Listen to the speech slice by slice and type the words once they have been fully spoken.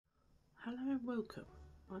Hello and welcome.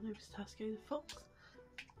 My name is Tasco the Fox,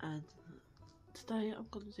 and today I'm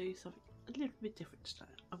going to do something a little bit different today.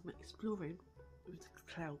 I'm exploring with the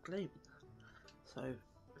cloud gleaming. So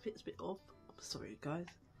if it's a bit off, I'm sorry guys,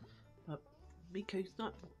 but Mineko's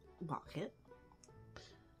night market.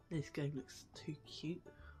 This game looks too cute.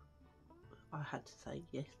 I had to say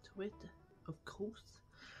yes to it, of course.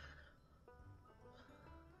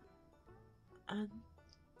 And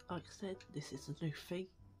like I said, this is a new thing,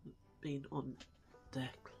 being on the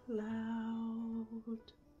cloud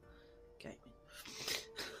gaming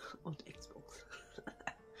on Xbox.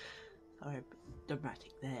 Sorry, a bit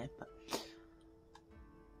dramatic there, but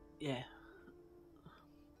yeah.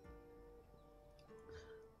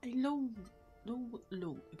 A long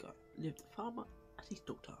ago lived a farmer and his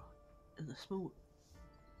daughter in a small,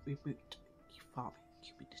 remote farming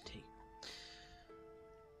community.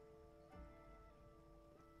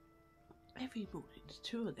 Every morning, the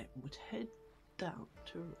two of them would head down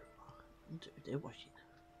to a river and do their washing.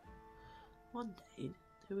 One day,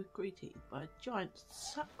 they were greeted by a giant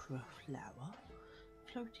sakura flower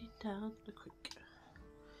floating down the creek.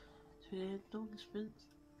 To their announcement,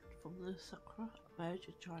 from the sakura emerged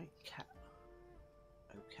a giant cat.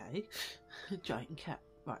 Okay, a giant cat,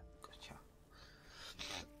 right, gotcha.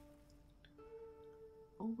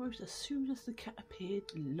 Almost as soon as the cat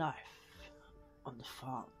appeared, life on the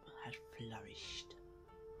farm had flourished.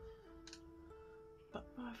 But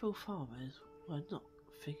rival farmers were not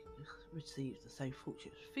received the same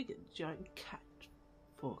fortune. Figured the giant cat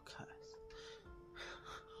for a curse.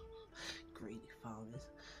 Greedy farmers.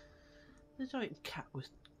 The giant cat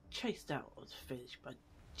was chased out of the village by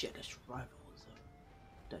jealous rivals.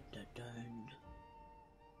 Dun dun dun.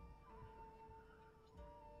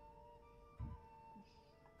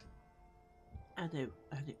 And it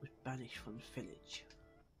was banished from the village.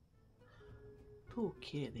 Poor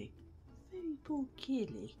Keely. Very poor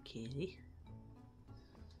Keely.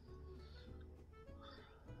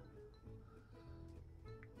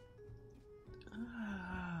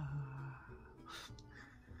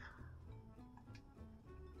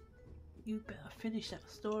 You better finish that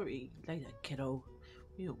story later, kiddo.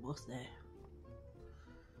 We're almost there.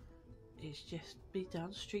 It's just be down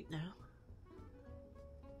the street now.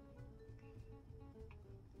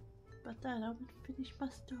 But Dad, I haven't finished my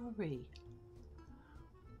story.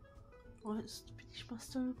 I haven't finished my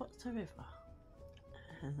story whatsoever.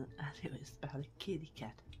 And it was about a kitty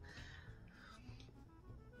cat.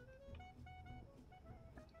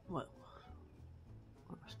 Well,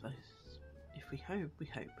 I suppose if we hope, we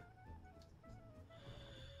hope.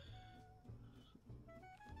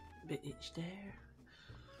 Bit itch there.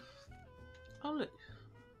 Oh look.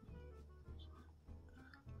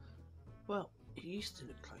 Well, it used to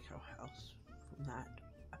look like our house from that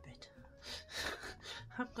a bit.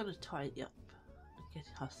 I'm gonna tidy up and get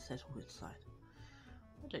us settled inside.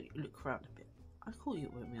 Why don't you look around a bit? I'll call you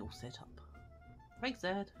when we're all set up. Thanks,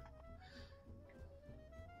 Dad.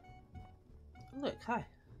 Look, hi.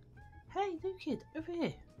 Hey, new kid, over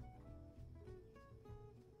here.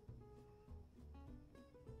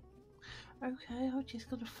 Okay, I'm just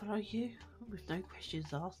gonna follow you with no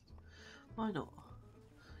questions asked. Why not?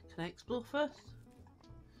 Can I explore first?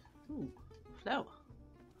 Ooh, flower.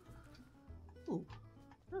 Ooh,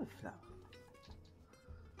 another flower.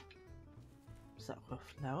 Sakura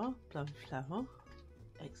flower, plum flower.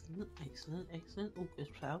 Excellent. All good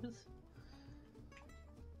flowers.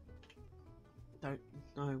 Don't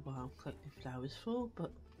know what I'm collecting flowers for,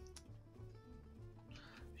 but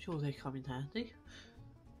I'm sure they come in handy.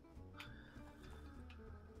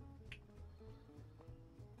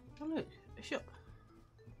 Oh look, a shop.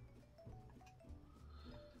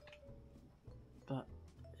 But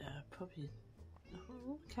probably.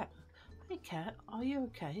 Oh, cat. Hey cat, are you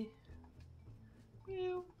okay?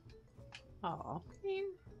 Meow. Oh,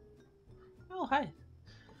 meow. Oh hey.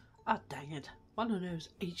 Ah, dang it. One of those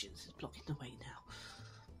agents is blocking the way now.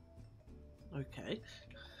 Okay.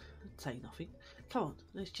 Say nothing. Come on,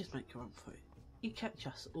 let's just make a run for it. You catch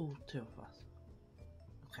us, all two of us.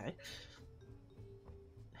 Okay.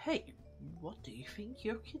 Hey, what do you think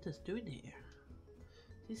your kid is doing here?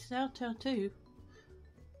 This is our town too.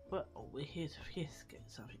 Well, we're here to get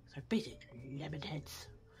something, so beat it, lemonheads.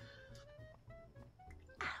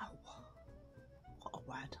 Ow! What a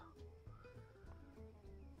wad.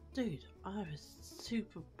 Dude, I have a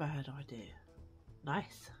super bad idea.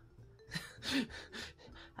 Nice.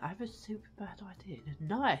 I have a super bad idea.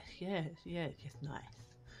 Nice, yes, nice.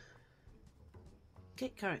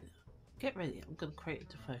 Get going. Get ready, I'm gonna create a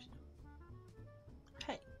diversion.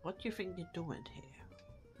 Hey, what do you think you're doing here?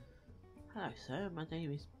 Hello sir, my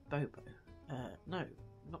name is Bobo. No,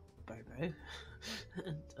 not Bobo. Mineko,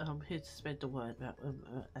 and I'm here to spread the word about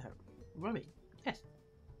rowing. Yes,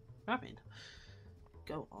 rowing.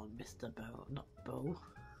 Go on, Mr. Bow, not Bull.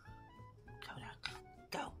 Go now,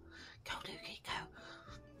 go, Dookie, go.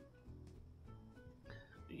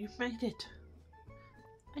 You've made it.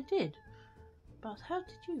 I did, but how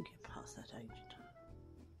did you get past that agent?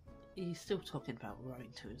 He's still talking about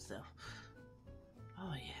rowing to himself.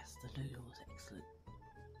 Oh yes, the noodle was excellent.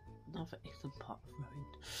 Another excellent part of rowing.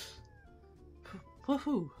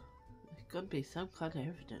 Woohoo! There's got to be some kind of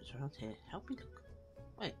evidence around here. Help me look.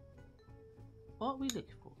 Wait, what are we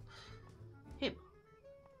looking for? Him.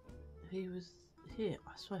 He was here,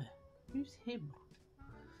 I swear. Who's him?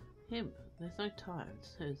 Him. There's no time. It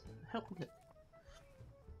says, help me look.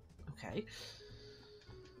 Okay.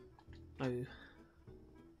 No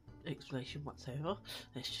explanation whatsoever.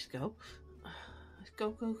 Let's just go. Let's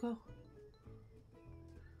go, go, go.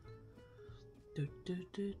 Do, do,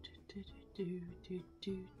 do, do, do, do,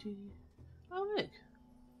 do, do. Oh look.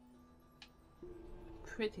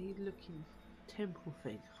 Pretty looking temple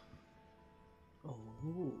thing.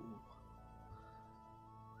 Oh.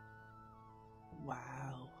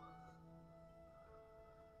 Wow.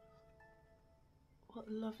 What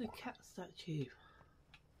a lovely cat statue.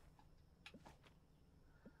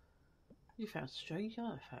 You found a strange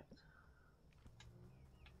artifact.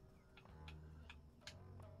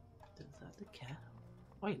 Is that the cat?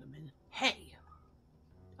 Wait a minute. Hey!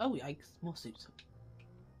 Oh yikes, more suits.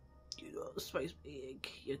 You're not supposed to be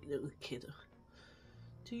a little kid.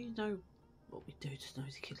 Do you know what we do to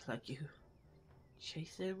nosy kids like you?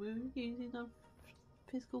 Chase their wound using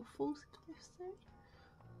physical force if necessary?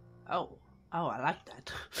 Oh, I like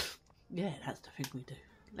that. Yeah, that's the thing we do.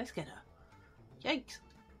 Let's get her. Yikes!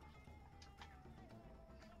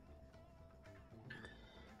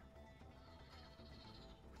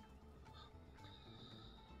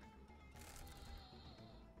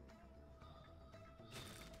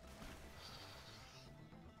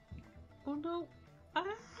 Oh no! Ah!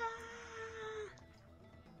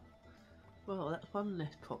 Well, that's one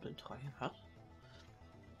less problem to worry about.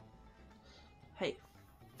 Hey,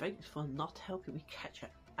 thanks for not helping me catch her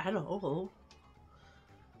at all.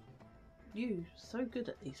 You so good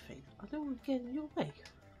at these things. I don't want to get in your way.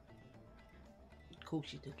 Of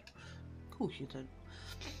course you did. Of course you did.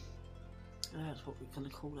 That's what we're gonna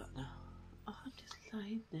call that now. I'm just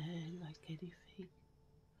lying there like anything.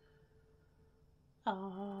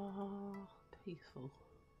 Ah, peaceful.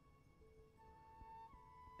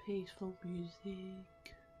 Peaceful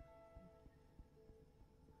music.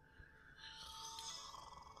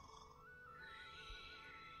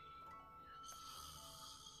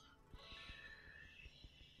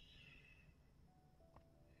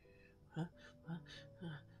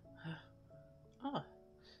 Ah.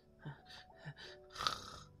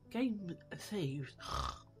 Game saved.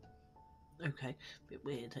 Okay, bit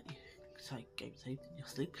weird that you say game saved in your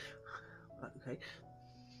sleep. Okay.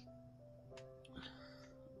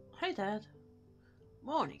 Hey Dad.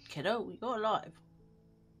 Morning kiddo, you're alive.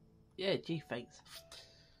 Yeah, gee thanks.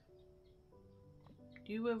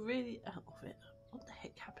 You were really out of it. What the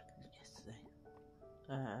heck happened yesterday?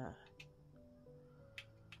 I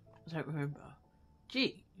don't remember.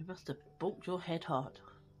 Gee, you must have bumped your head hard.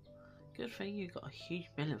 Good thing you got a huge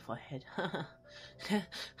melon for a head.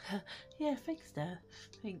 Yeah, thanks Dad.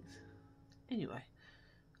 Thanks. Anyway,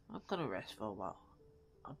 I'm gonna rest for a while.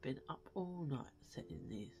 I've been up all night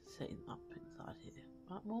setting up inside here.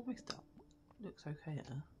 But I'm almost up. Looks okay,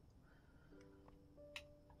 huh?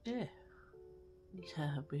 Yeah.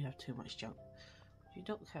 We have too much junk. You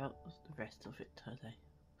don't count the rest of it today.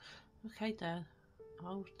 Okay, Dad.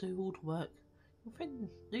 I'll do all the work. Your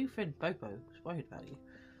new friend Bobo was worried about you.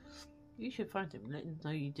 You should find him and let him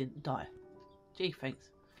know you didn't die. Gee,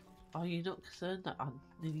 thanks. Are you not concerned that I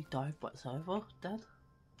nearly died whatsoever, Dad?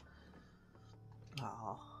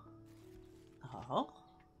 Ah. Oh.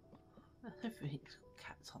 Everything's got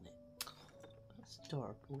cats on it. That's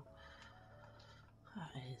adorable.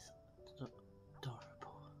 That is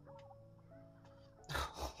adorable.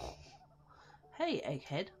 Hey,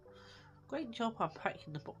 Egghead. Great job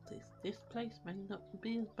unpacking the boxes. This place may not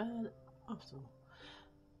be as bad after all.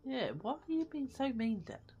 Yeah, why are you being so mean,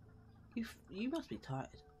 Dad? You must be tired.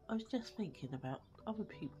 I was just thinking about other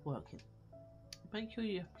people working. Make sure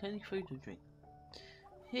you have plenty of food and drink.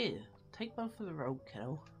 Here, take one for the road,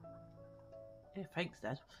 kiddo. Yeah, thanks,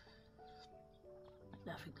 Dad.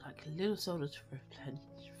 Nothing like a little soda to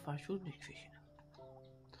replenish vital nutrition.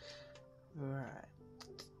 Right.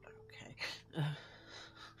 Okay.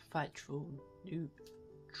 Vital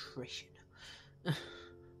nutrition.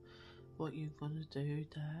 What you gonna do,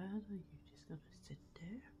 Dad? Are you just gonna sit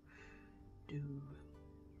there? do.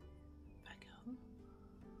 Back on.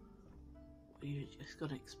 You're just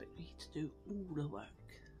gonna expect me to do all the work.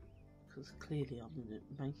 Because clearly I'm the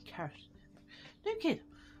main character. No kid!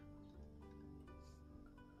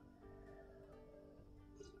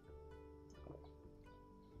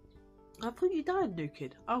 I thought you died, new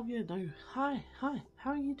kid. Oh yeah, no. Hi, how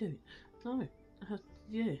are you doing? No,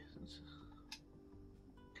 yeah.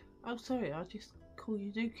 Oh sorry, I just call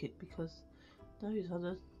you new kid because those are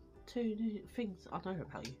the two new things I know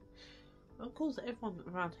about you. Of course, everyone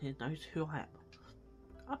around here knows who I am.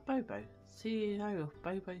 I'm Bobo, CEO of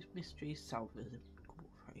Bobo's Mystery Salvers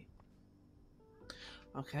Incorporated.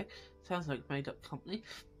 Okay, sounds like a made-up company.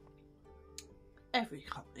 Every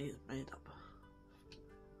company is made up.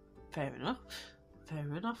 Fair enough,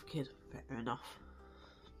 kid, fair enough.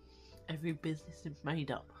 Every business is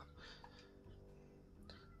made up.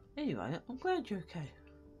 Anyway, I'm glad you're okay.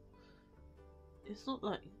 It's not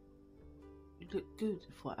like you look good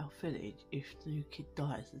for our village if the new kid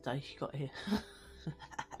dies the day she got here.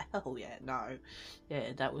 Hell yeah, no.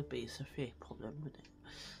 Yeah, that would be a severe problem, wouldn't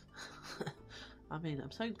it? I mean,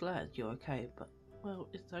 I'm so glad you're okay, but, well,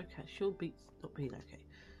 it's okay. She'll beat not being okay.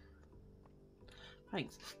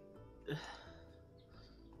 Thanks.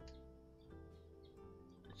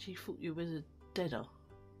 She thought you was a deader.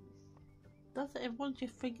 Doesn't everyone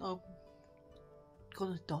just think I'm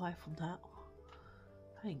gonna die from that?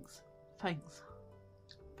 Thanks. Thanks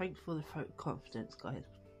for the vote of confidence, guys.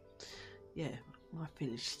 Yeah, my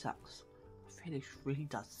village sucks. My village really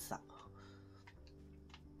does suck.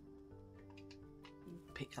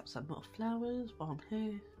 Pick up some more flowers while I'm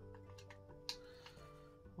here.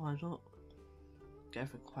 Why not?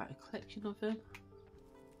 Gather quite a collection of them.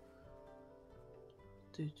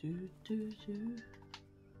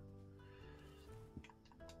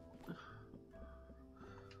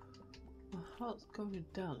 My heart's going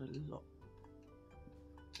down a lot.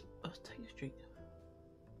 Let's take a drink.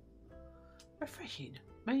 Refreshing,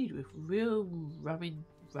 made with real rubbing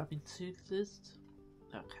soothers.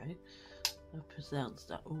 Okay, I pronounced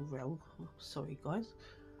that all wrong. Sorry, guys,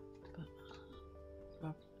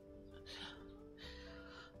 but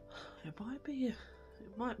it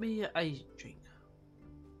might be an Asian drink.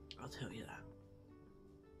 I'll tell you that.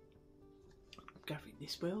 I'm gathering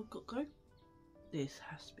this way. I've got to go. This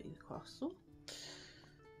has to be the castle.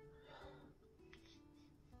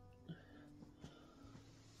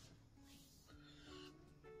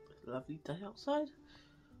 Lovely day outside.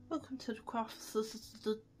 Welcome to the crafts. It's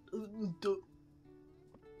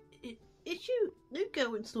you, new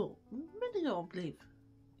girl in store. Mineko, I believe.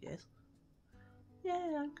 Yes.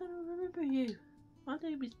 Yeah, I'm gonna remember you. My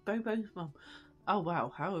name is Bobo's mum. Oh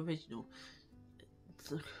wow, how original.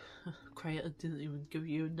 The creator didn't even give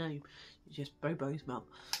you a name. It's just Bobo's mum.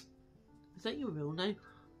 Is that your real name?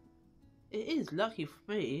 It is. Lucky for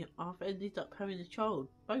me, I've ended up having a child,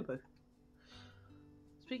 Bobo.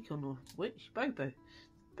 Speaking of which, Bobo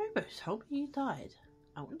told me you died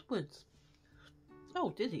out in the woods. Oh,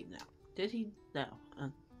 did he now? Did he now?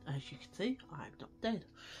 And as you can see, I am not dead.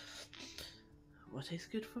 What is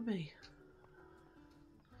good for me?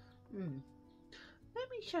 Let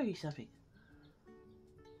me show you something.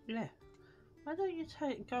 Yeah. Why don't you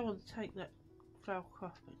go and take that flower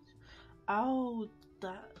craft bench? Oh,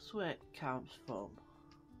 that's where it comes from.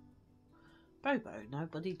 Bobo,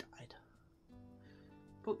 nobody died.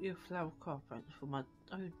 Bought you a flower craft bench for my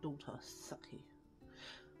own daughter, Sucky.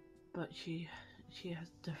 But she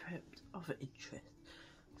has developed other interests.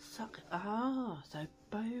 Sucky. Ah, so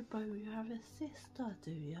Bobo, you have a sister,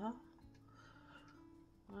 do ya?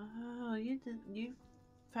 Oh, you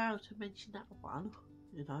failed to mention that one,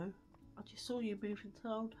 you know. I just saw you move into the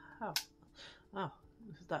old house. Oh,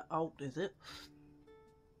 is that old, is it?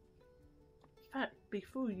 In fact,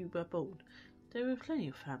 before you were born, there were plenty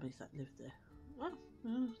of families that lived there. Oh,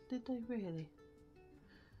 well, did they really?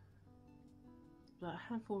 But a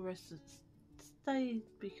handful of residents stayed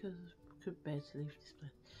because we couldn't bear to leave this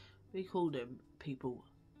place. We call them people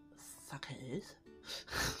suckers.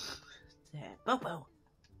 There, Bobo.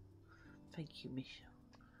 Thank you, Michelle.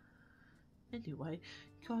 Anyway,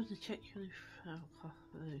 go on and check your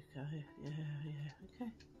okay, yeah,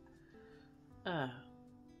 okay.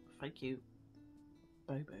 Thank you,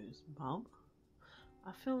 Bobo's mum.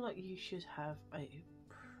 I feel like you should have a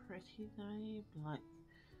pretty name, like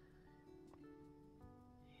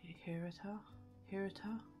Hirata?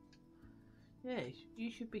 Yeah,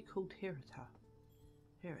 you should be called Hirata.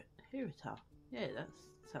 Hirata. Yeah, that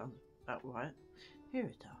sounds about right.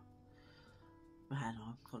 Hirata. Man,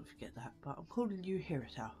 I'm gonna forget that, but I'm calling you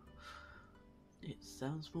Hirata. It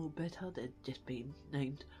sounds more better than just being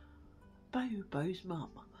named Bobo's mum.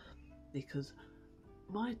 because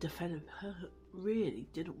my developer really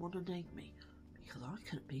didn't want to name me because I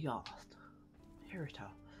couldn't be asked. Hirata.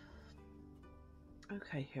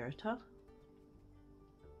 Okay, Hirata.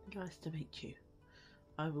 Nice to meet you.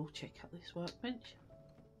 I will check out this workbench.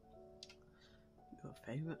 You are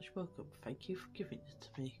very much welcome. Thank you for giving it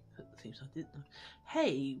to me. It seems I didn't know.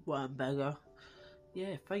 Hey, Wormburger.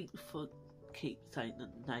 Yeah, thanks for keep saying the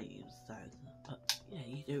names, Dad. But yeah,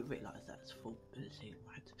 you do realise that's full ability,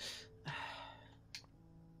 right?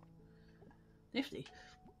 Nifty.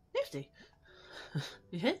 Nifty.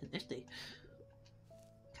 Yeah, nifty.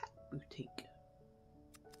 Cat boutique.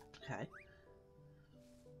 Okay.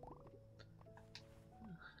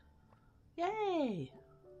 Yay!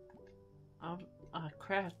 I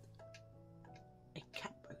craft a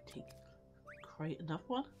cat boutique. Create another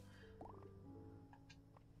one.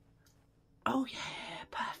 Oh yeah,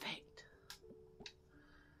 perfect.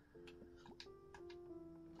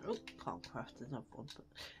 Oh, can't craft another one, but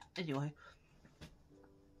anyway.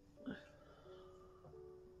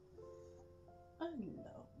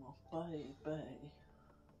 Hello, my baby.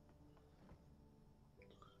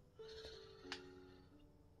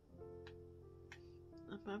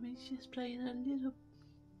 And Mummy's just playing a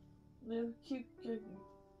little cute game.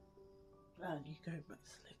 Oh, you go back to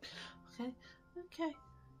sleep. Okay, okay.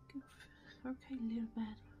 Okay, little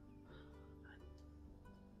man.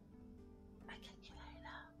 I'll catch you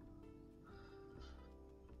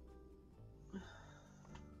later.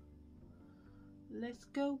 Let's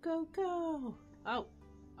go, go, go.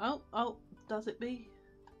 Oh, does it be?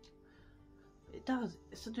 It does.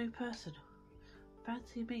 It's a new person.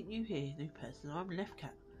 Fancy meeting you here, new person. I'm Left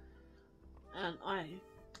Cat. And I'm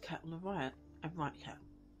Cat on the right and Right Cat.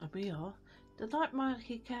 And we are the Night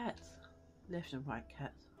Market Cats. Left and Right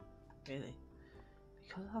Cats. Really?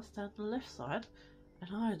 Because I stand on the left side and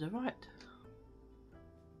I on the right.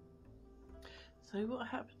 So what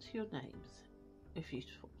happened to your names if you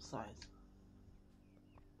swap sides?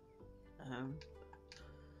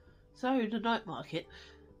 So the night market.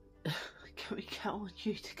 Can we count on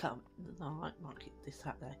you to come to the night market this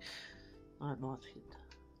Saturday? Night market.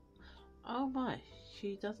 Oh my,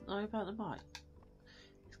 she doesn't know about the mic.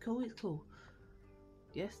 It's cool, it's cool.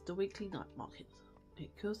 Yes, the weekly night market. It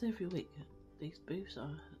occurs every week. These booths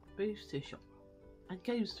are booths to shop and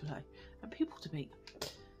games to play and people to meet.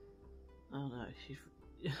 Oh no,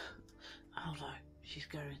 oh no, she's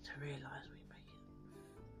going to realise we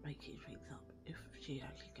making things up if she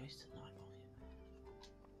actually goes to the night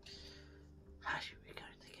market. How should we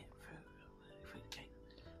going to get through the gate?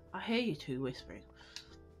 I hear you two whispering.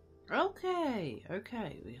 Okay,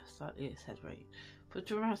 we are slightly exaggerating for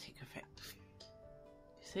dramatic effect.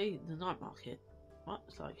 You see, the night market,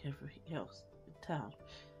 much like everything else in town,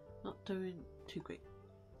 not doing too great.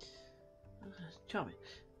 Charming.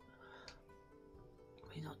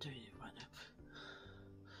 We're not doing it right now.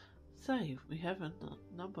 So, we have a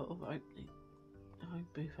number of opening home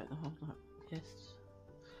booth at the whole night. Yes.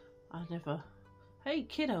 I never... Hey,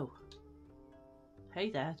 kiddo! Hey,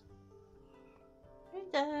 Dad. Hey,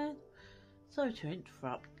 Dad! Sorry to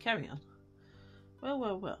interrupt. Carry on.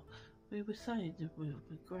 Well. We were saying that we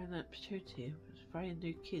were growing an opportunity with a very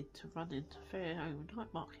new kid to run into their own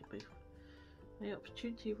night market booth. An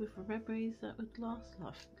opportunity with memories that would last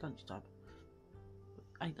lunchtime.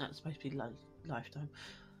 Ain't that supposed to be lifetime?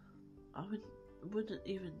 I wouldn't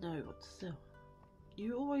even know what to sell.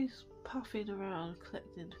 You're always puffing around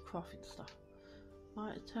collecting crafting stuff.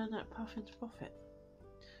 Might turn that puff into profit.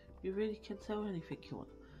 You really can sell anything you want.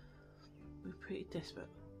 We're pretty desperate.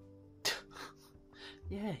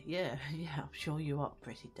 Yeah, I'm sure you are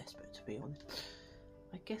pretty desperate, to be honest.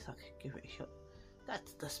 I guess I could give it a shot.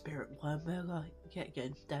 That's the spirit, Wormburger. Yet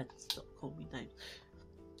again, Dad, stop calling me names.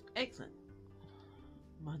 Excellent.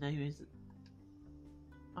 My name is...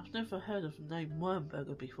 I've never heard of the name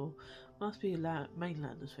Wormburger before. Must be a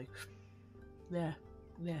mainlander's thing. Yeah.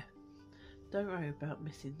 Don't worry about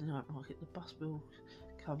missing the night market. The bus will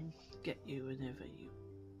come get you whenever you...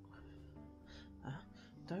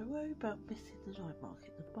 Don't worry about missing the night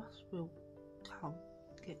market. The bus will come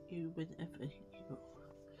get you whenever you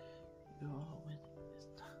are when it's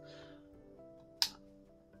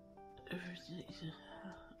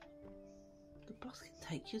the bus can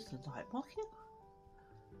take you to the night market?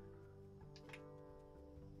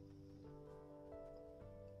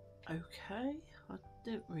 Okay, I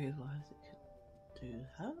didn't realise it could do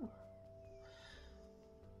that.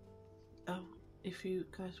 Oh, if you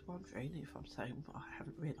guys are wondering if I'm saying I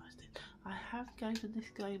haven't realised it, I have given this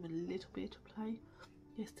game a little bit to play,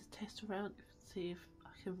 just to test around and see if I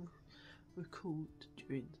can record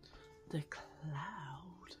during the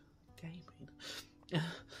cloud gaming.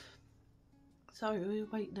 So we'll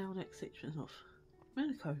wait now next section off.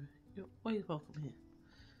 Mineko, you're always welcome here.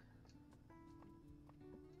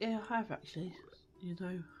 Yeah, I have actually. You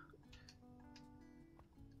know,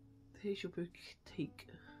 here's your boutique.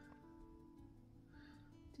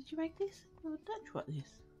 Did you make this? Oh, Dutch what this?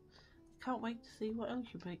 Can't wait to see what else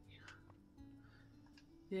you make.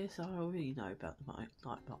 Yes, I already know about the night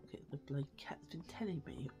market. The bloody cat's been telling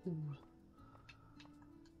me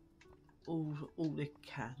all it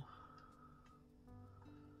can.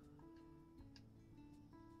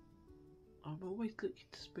 I'm always looking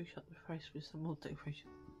to spruce up the place with some more decoration.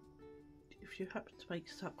 If you happen to make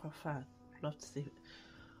Sakura fan, I'd love to see it.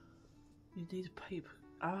 You need a paper.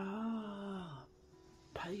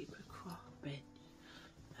 Paper craft bench.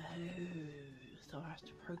 Oh, so I have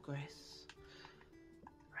to progress.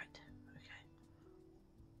 Right, okay.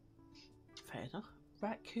 Fair enough.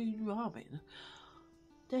 Raccoon ramen.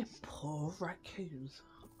 They're poor raccoons.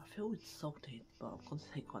 I feel insulted, but I'm going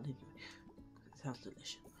to take one anyway. It sounds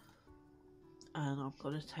delicious. And I'm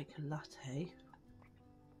going to take a latte.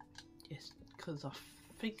 Yes, because I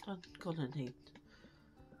think I'm going to need.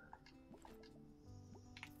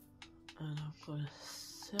 And I'm going to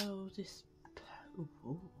sell this.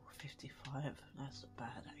 Ooh, 55. That's not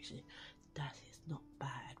bad actually. That is not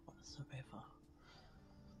bad whatsoever.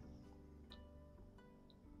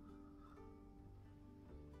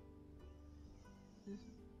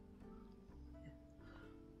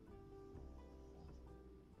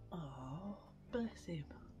 Oh, bless him.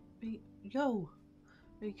 Yo,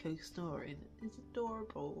 Mineko snoring. It's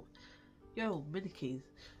adorable. Yo, Minikes.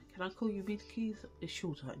 Can I call you Minikes? It's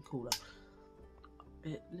shorter and cooler.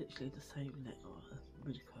 It's literally the same letter as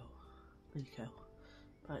Mineko.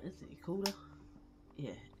 But isn't it cooler?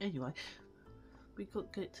 Yeah, anyway. We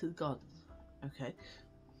got to get to the garden. Okay.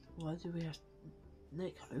 Why do we have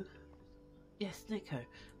Neko? Yes, Neko.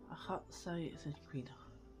 I can't say it's any greener.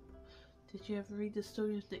 Did you ever read the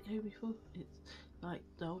story of Neko before? It's like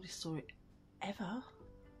the oldest story ever.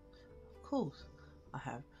 Of course, I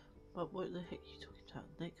have. But what the heck are you talking about?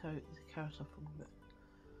 Neko is a character from the book.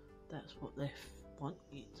 That's what they want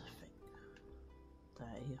you to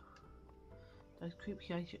think. Those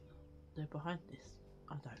creepy agents, they're behind this.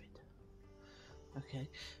 I know it. Okay.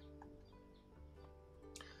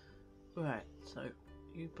 Right, so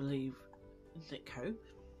you believe Mineko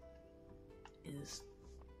is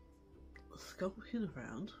skulking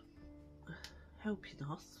around, helping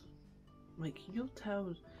us, making your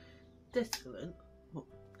town desolate, what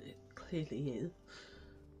it clearly is.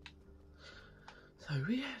 So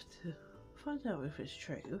we have to find out if it's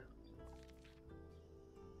true.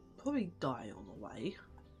 Probably die on the way.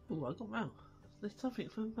 Oh, I got mail. There's something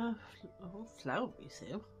from Flower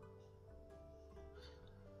Museum.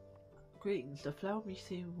 Greetings, the Flower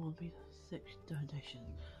Museum will be accepting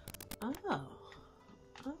donations.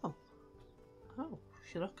 Oh.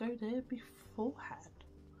 Should I go there beforehand?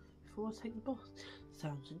 Before I take the bus?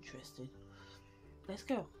 Sounds interesting. Let's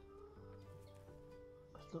go.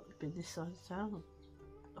 I've not been this side of town.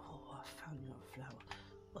 Oh, I found another flower.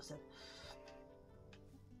 What's that?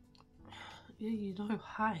 Yeah, you know,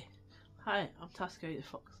 hi, I'm Tasco the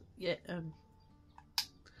Fox. Yeah,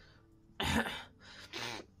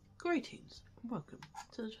 greetings, welcome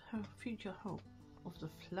to the future home of the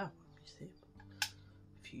Flower Museum.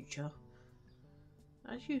 Future.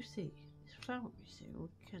 As you see, this Flower Museum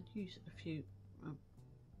can use a few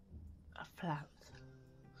flowers.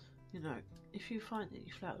 You know, if you find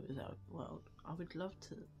any flowers out in the world, I would love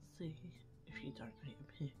to see if you don't meet them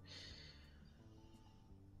here.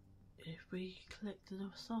 If we collect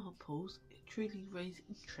enough samples, it truly raises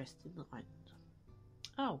interest in the island.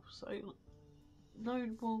 Oh, so no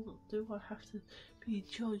more do I have to be in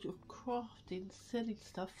charge of crafting, selling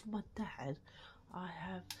stuff for my dad. I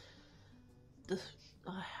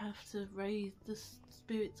have to raise the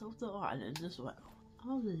spirits of the island as well.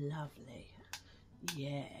 Oh, lovely.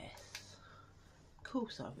 Yes. Of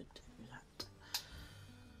course I would do that.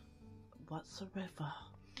 Whatsoever.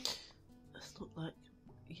 It's not like,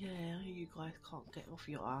 yeah, you guys can't get off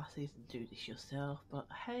your asses and do this yourself, but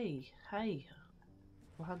hey,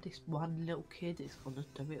 well, this one little kid is gonna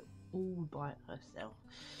do it all by herself.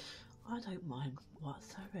 I don't mind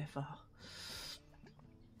whatsoever.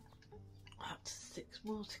 Up to 6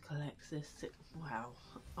 more to collect. There's 6. Wow,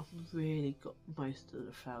 I've really got most of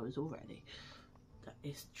the flowers already. That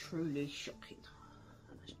is truly shocking.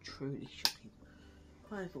 That is truly shocking.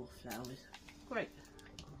 5 more flowers. Great.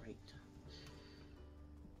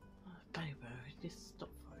 Baby, just stop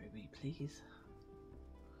following me, please.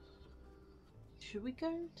 Should we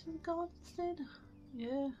go to the gardens then?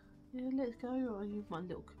 Yeah, let's go. Are you my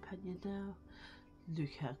little companion now?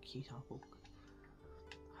 Look how cute I walk.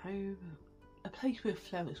 Home. A place where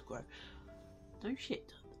flowers grow. No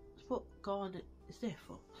shit. That's what garden is there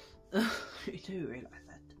for. You do realise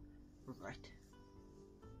that. Right.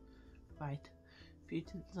 Right. If you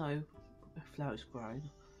didn't know where flowers grown,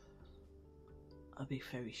 I'd be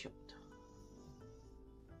very shocked.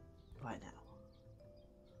 Right now.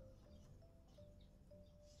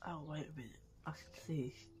 Oh, wait a minute. I can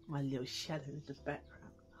see my little shadow in the background.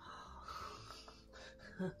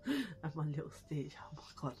 And my little stitch. Oh my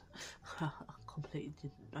god. I completely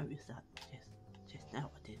didn't notice that. Just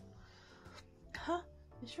now I did. Huh?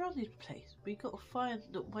 It's Ronnie's place. We got to find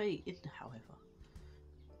the way in, however.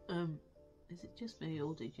 Is it just me,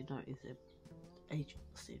 or did you notice an agent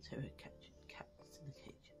seems to have catch cats in the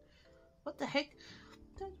cage? What the heck?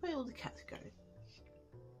 That's where all the cats are going.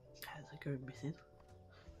 Cats are going missing.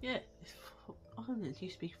 Yeah, Ireland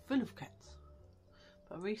used to be full of cats,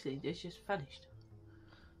 but recently they've just vanished.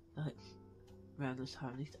 Like around the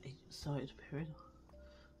time these agents started appearing.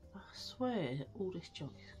 I swear all this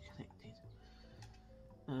junk is connected.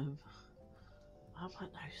 I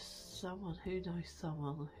might know someone who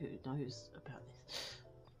knows about this.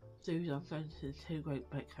 Dude, I'm going to the Two Great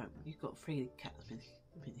Back Home. You've got 3 cats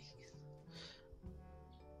minis.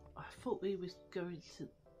 I thought we was going to.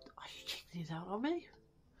 Are you checking it out on me?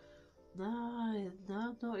 No,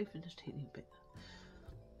 not even a teeny bit.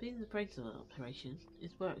 Being the brains of an operation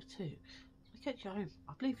is work too. I'll catch you home.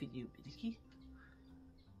 I believe in you, Mineko.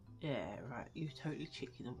 Yeah, right, you totally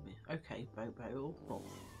chicken on me. Okay, Bobo or Bob.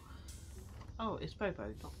 Oh, it's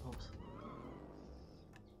Bobo, not Bob.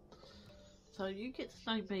 So you get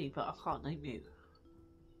to name me, but I can't name you.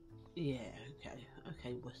 Yeah,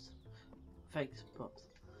 okay, wuss. Thanks, Bob.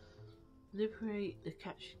 Liberate the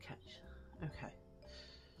catch. Okay.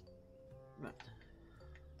 Right.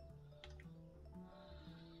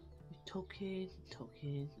 We're talking,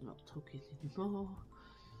 not talking anymore.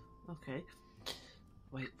 Okay.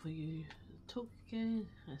 Wait for you to talk again.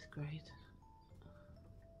 That's great.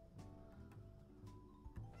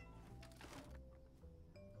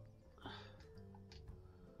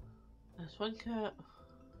 There's one cat.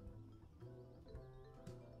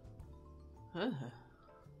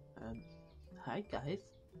 Hi guys.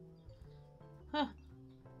 Huh.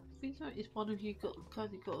 Have you noticed one of you got a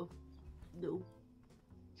little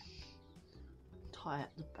tie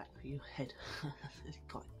at the back of your head? It's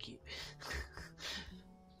quite cute.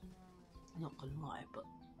 Not gonna lie, but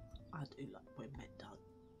I do like when men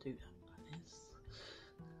do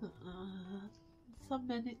that. Some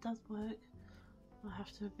men it does work, I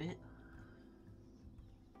have to admit.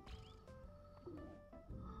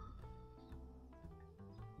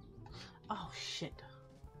 Oh shit.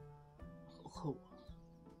 Cool.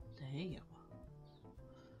 There you go.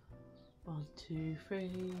 1, 2,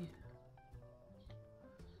 3.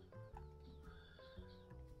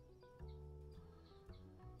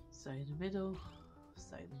 Stay in the middle.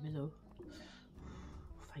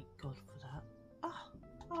 Thank God for that.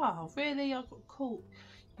 Oh, really? I got caught.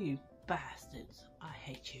 You bastards. I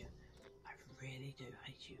hate you. I really do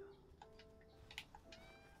hate you.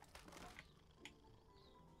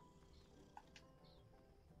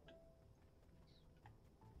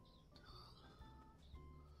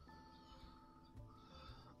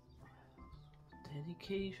 Any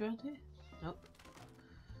keys around here? Nope.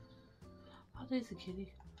 Oh, there's a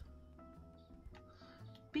kitty.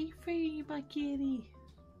 Be free, my kitty.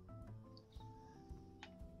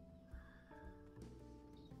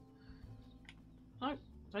 No,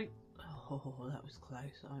 don't. Oh, that was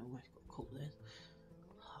close. I almost got caught then.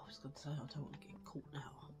 I was going to say I don't want to get caught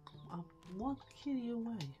now. I'm 1 kitty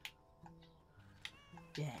away.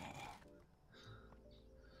 Yeah.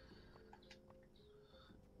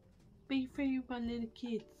 Be free, my little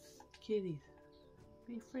kitties.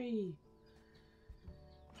 Be free.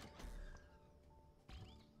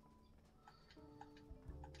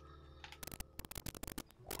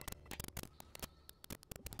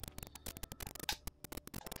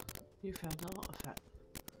 You found an artifact.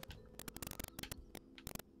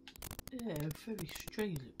 Yeah, a very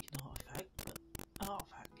strange looking artifact, but an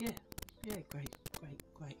artifact, yeah. Yeah, great.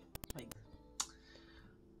 Thanks.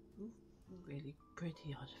 Ooh, really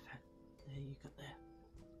pretty artifact. There you got there.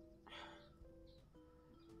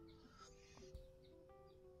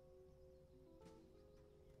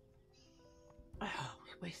 Oh,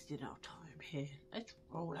 we're wasting our time here. Let's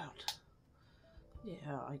roll out.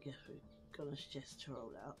 Yeah, I guess we're gonna suggest to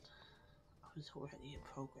roll out. I was already in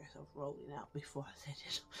progress of rolling out before I said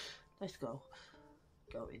it. Let's go.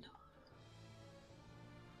 Go in.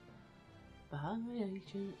 Bye,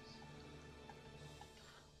 agents.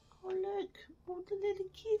 Oh look, all the little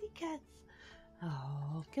kitty cats.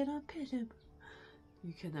 Oh, can I pet him?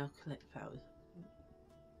 You can now collect flowers.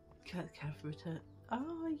 Cat return.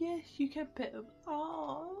 Oh yes, you can pet them.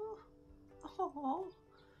 Oh, oh,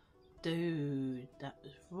 dude, that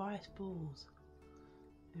was rice balls.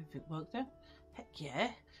 Everything worked out. Heck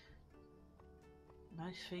yeah.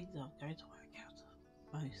 Most things are going to work out.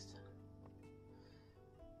 Most.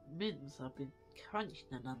 Mims, I've been crunching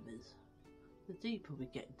the numbers. The deeper we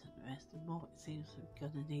get into the rest, the more it seems we're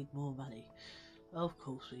going to need more money. Of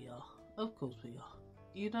course we are. Of course we are.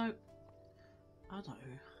 You know, I know,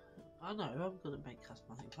 I'm going to make us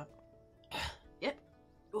money, but yep,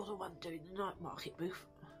 you're the one doing the night market booth.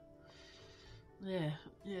 Yeah,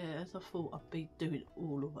 as I thought I'd be doing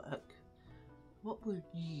all the work. What would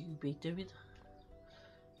you be doing?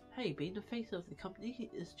 Hey, being the face of the company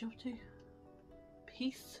is job too.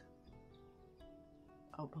 Peace.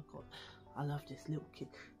 Oh my god, I love this little kid.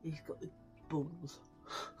 He's got the balls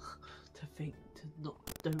to think, to not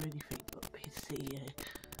do anything but pissy, yeah.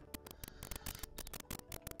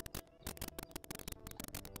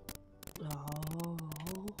 Oh,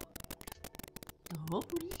 oh,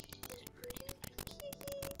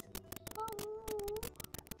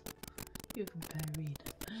 you're buried.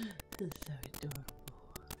 This is so adorable.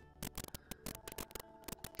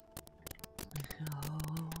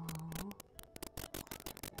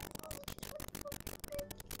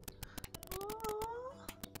 Oh,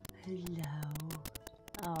 hello.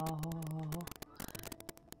 Oh,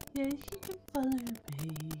 yes, you can follow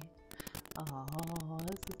me. Oh,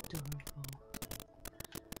 that's adorable.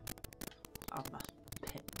 I must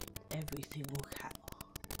pet every single cat.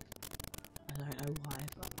 I don't know why,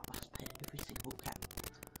 but I must pet every single cat.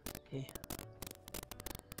 Here.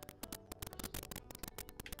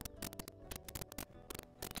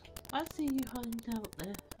 I see you hiding out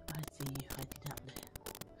there. I see you hiding out there.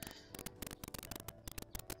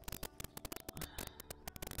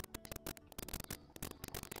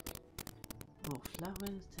 More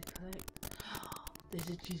flowers to collect. There's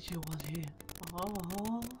a ginger one here.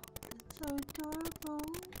 Oh, that's so adorable.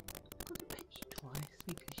 I'm gonna pet you twice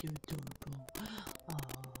because you're adorable. Oh.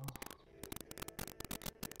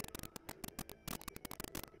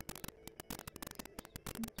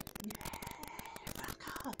 Yeah, rock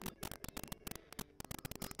on.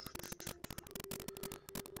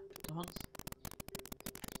 Dance.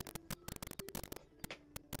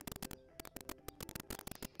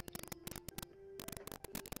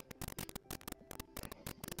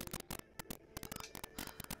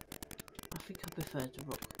 I think I prefer to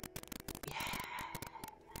rock. Yeah.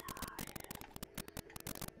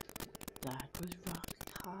 That was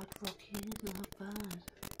hard rocking, not bad.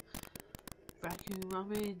 Raccoon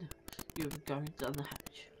ramen. You're going down the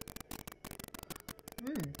hatch.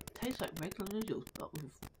 Tastes like regular noodles, but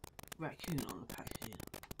with raccoon on the packaging.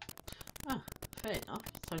 Ah, fair enough.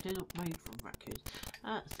 So they're not made from raccoons.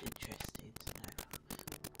 That's interesting to know.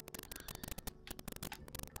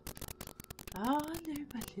 Oh, no,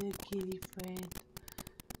 my little kitty friend.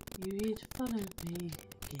 You here to follow me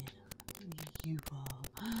again. You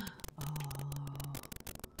are. Oh.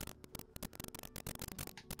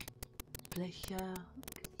 Pleasure.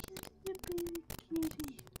 You baby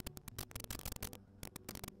kitty.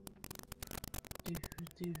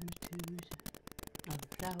 Another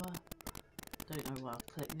flower. Don't know why I'm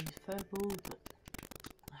collecting these furballs, but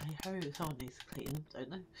hey ho, someone needs to clean them, don't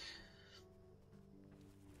they?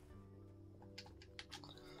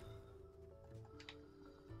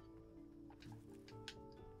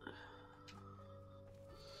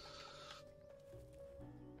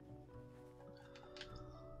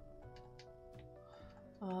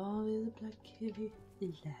 Oh, there's a black kitty.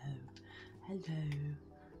 Hello. Hello.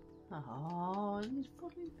 Oh, he's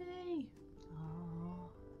following me. Oh.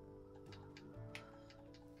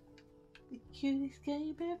 The cutest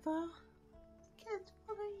game ever. Can't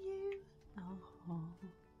follow you. Oh,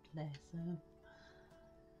 bless him.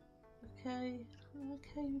 Okay,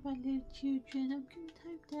 my little children, I'm going to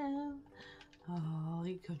take down. Oh,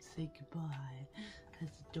 you come to say goodbye.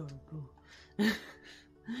 That's adorable.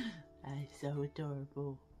 That's so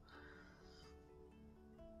adorable.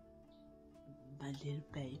 My little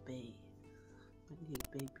baby. My little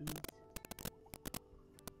babies.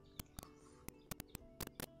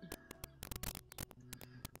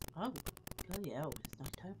 Oh, bloody hell, it's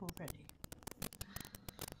night time already.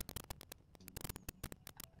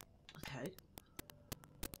 Okay.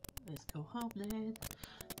 Let's go home then.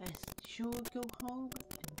 Let's sure go home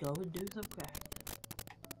and go and do some crack.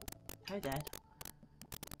 Hi, Dad.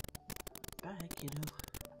 Back, you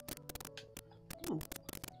know. Ooh.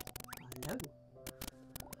 Hello.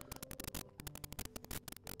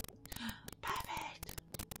 Perfect.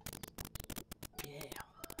 Yeah.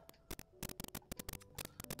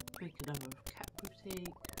 make another cat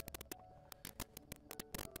boutique.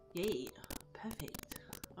 Yeah, perfect.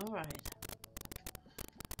 Alright.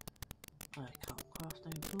 I can't craft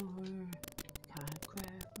no more. Can't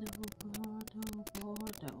craft no more, no more,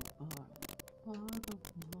 no more. No more.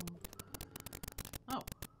 Oh,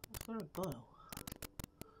 I've got a boil.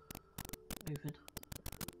 Open.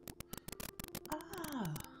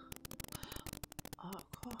 Ah! Art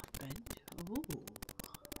craft bench. Ooh.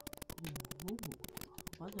 Ooh.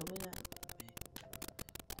 I wonder where that would be.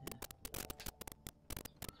 Yeah.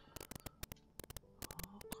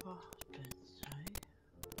 Art craft bench, eh?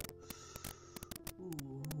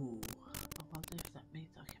 Ooh. I wonder if that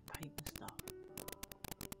means I can paint the stuff.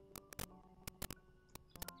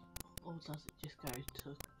 Or does it just go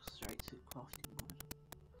straight to crafting mode?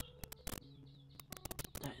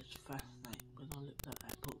 That is fascinating. When I looked at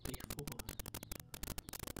that book before,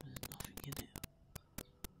 there's nothing in it.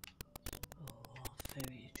 Oh, I'm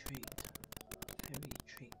very intrigued. Very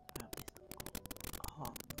intrigued about this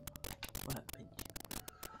art workbench.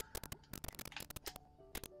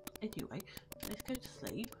 Anyway, let's go to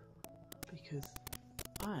sleep because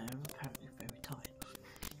I am apparently very tired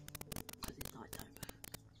because it's night time.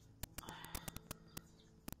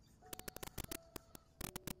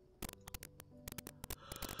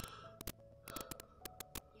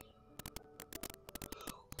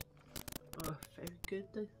 Oh, very good.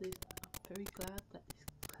 I'm very glad that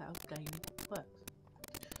this cloud game works.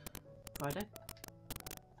 Friday?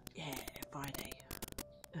 Yeah, Friday.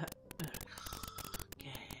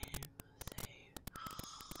 Game save.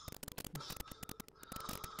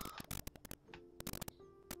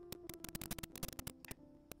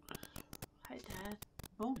 Hey Dad.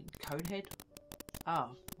 Morning, Conehead. Oh,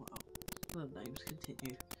 well, the names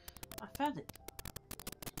continue. I found it.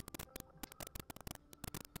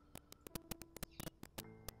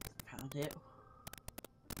 Found it.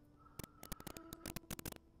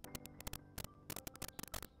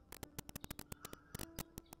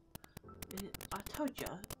 I told you,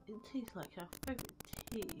 it tastes like our favourite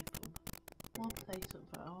tea from one place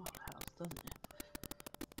of our house, doesn't it?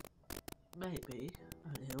 Maybe a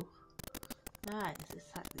little. Nah, it's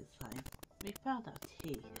exactly the same. We found our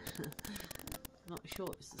tea. Not sure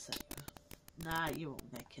it's the same. Nah, you're wrong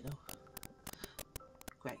there, kiddo.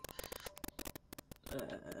 Great.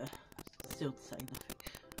 Still to say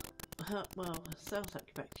nothing. Well, it sounds like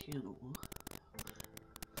you're back to your normal.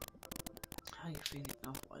 How are you feeling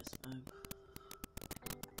otherwise?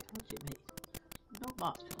 What do you mean? Not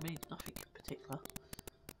much. I mean, nothing in particular.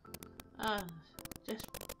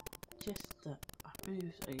 Just that I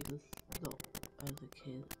moved a lot as a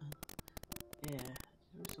kid, and yeah,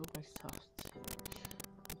 it was always tough to.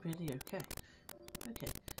 I'm really okay.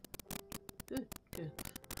 Okay. Good. It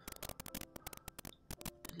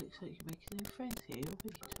looks like you're making new friends here. You're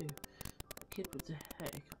really too. The kid with the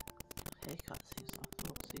haircut seems like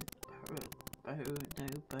what's his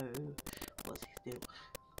bow. What's his deal?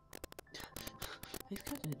 He's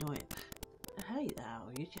kind of annoying. Hey now,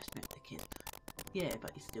 you just met the kid. Yeah,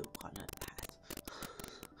 but he's still kind of ass.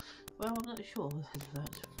 Well, I'm not sure whether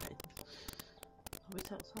that's friends. I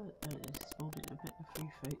was outside earlier this morning and met a few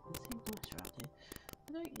folk. It seemed nice around here.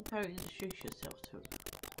 Why don't you go and introduce yourself to him?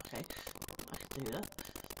 Okay, I can do that.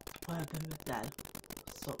 Well, Dad,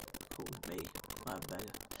 stop calling me.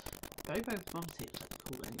 Bobo's mum seems like to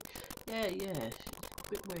call me. Yeah, it's a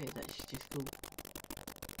bit weird that she's just called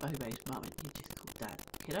Bobo's mum and you just called Dad.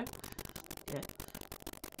 Kiddo? Yeah?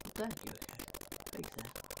 Dad, you okay? Thanks,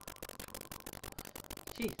 Dad.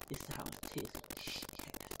 Jeez, this is how it is.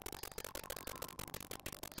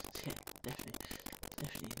 Yeah, definitely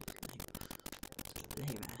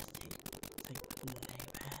lame ass tea. Like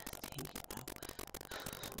lame ass tea.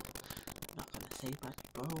 Not gonna say much,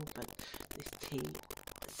 bro, but this tea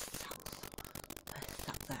sucks. It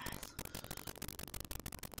sucks ass.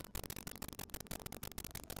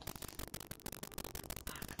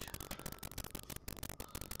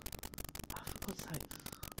 Oh, for God's sake.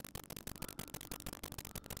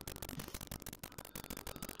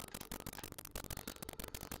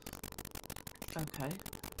 Okay,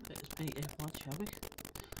 let's meet everyone, shall we?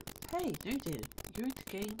 Hey, new dude, you're into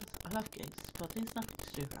games? I love games, but there's nothing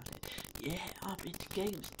to do around it. Yeah, I'm into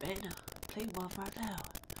games, Ben. Playing one right now.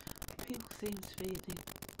 People seem to be into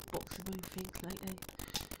boxing movie things lately.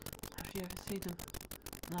 Have you ever seen them?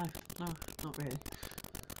 No, not really.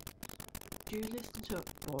 Do you listen to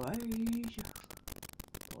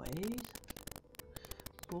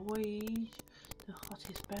Boys, the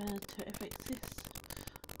hottest band to ever exist?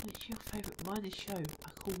 What's your favourite minor show? I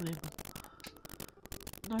call him.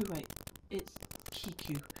 No, wait, it's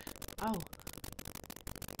Kiku. Oh.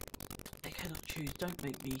 Okay, cannot choose. Don't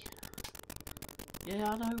make me.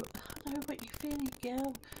 Yeah, I know what you're feeling,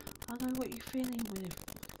 girl. I know what you're feeling with.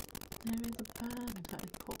 There is a band that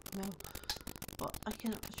is popular, but I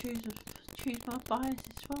cannot choose my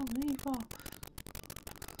biases from either.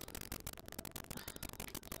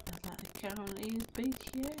 And that currently is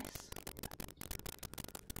BTS.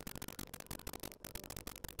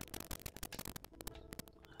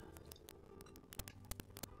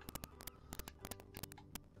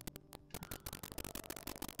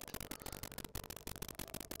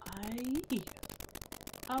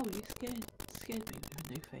 Oh, you scared me with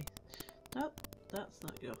a new face. Nope, that's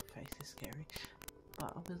not your face, it's scary.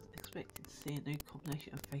 But I was expecting to see a new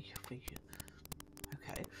combination of facial features.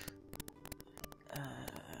 Okay. I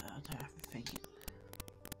don't have a thing.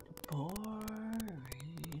 Boring.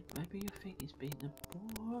 Maybe you think it's been a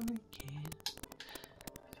boring kid.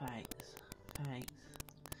 Thanks.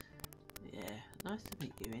 Yeah, nice to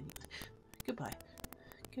meet you anyway. Goodbye.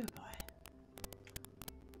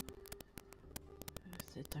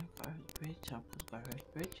 Said don't go over the bridge, I'm gonna go over the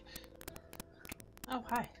bridge. Oh,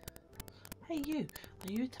 hi. Hey you,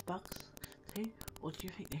 are you into bugs too? Or do you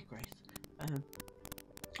think they're great?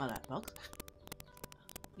 I like bugs.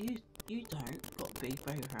 You don't got to be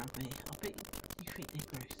brave around me. I bet you think they're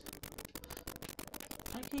gross.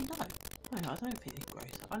 Actually no, I don't think they're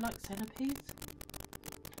gross. I like centipedes.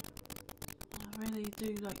 I really do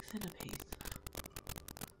like centipedes.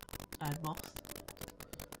 And moths.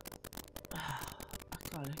 I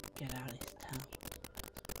gotta get out of this town.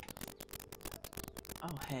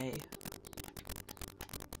 Oh hey.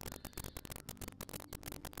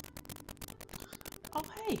 Oh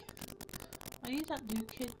hey! Are you that new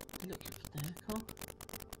kid looking for Mineko?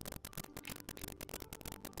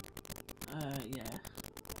 Yeah.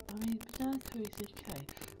 I mean, Mineko is okay,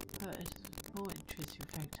 but it's more interesting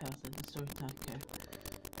fairy tales than the story of Mineko.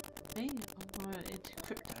 Me, I'm more into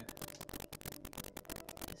crypto.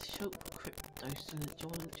 It's short for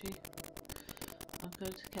cryptozoology. I'm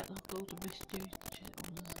going to catalog all the mysteries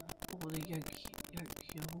or the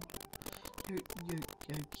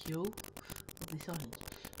Yokio of this island.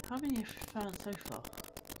 How many have you found so far?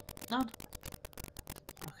 None?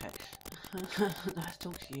 Okay. Nice to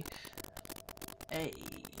talk to you. Hey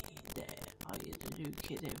there, are you the new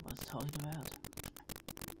kid everyone's talking about?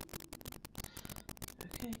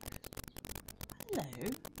 Okay. Hello.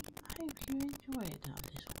 I hope you enjoy it now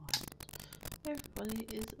this one. Everybody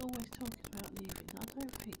is always talking about leaving. I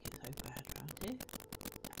don't think it's so bad around here.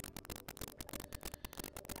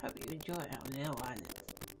 Hope you enjoy it out on the little island.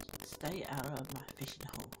 Stay out of my fishing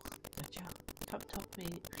hole. Gotcha. Come talk to me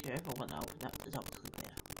if you ever want to open up the docks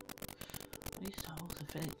there. I used to hold the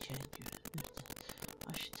village and I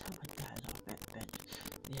should tell my dad I met Ben.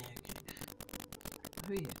 Yeah, okay.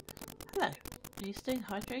 Who are you? Hello. Are you staying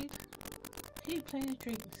hydrated? Can you play the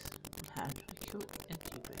drinks in hand with your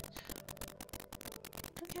empty boots?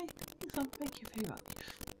 Okay, thank you very much.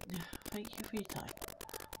 Thank you for your time.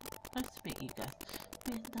 Nice to meet you guys.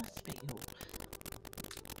 Yeah, nice to meet you all.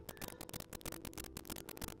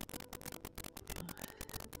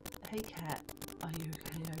 Hey cat, are you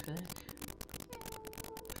okay over there?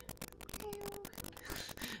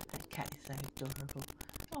 That cat is so adorable.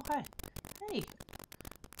 Oh hi. Hey.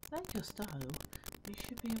 Like your style. You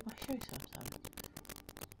should be on my show sometime.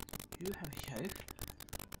 Do you have a show?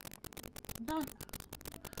 No.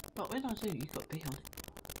 But when I do, you've got to be on it.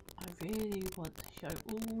 I really want to show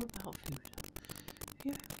all about food. If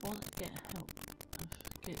you ever want to get help of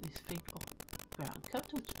getting this thing off the ground, come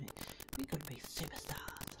talk to me. We're going to be superstars.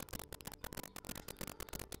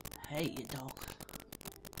 Hey, you dog.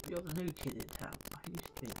 You're the new kid in town. I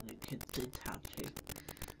used to be the new kid in town too.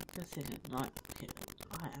 Just in at night, kid.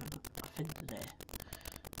 I am offended there.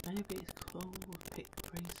 Maybe it's cool with pick the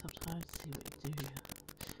brain sometimes, see what you do.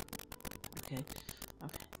 Okay,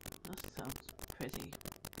 that sounds pretty.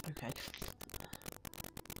 Okay.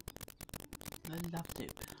 I loved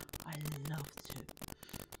it. I don't know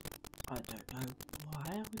why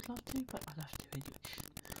I would love to, but I love to anyway.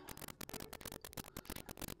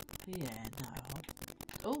 Yeah,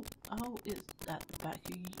 no. Oh, it's at the back.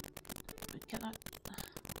 Can I?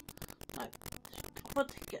 No. I want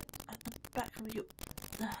to get at the back of your.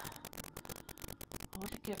 I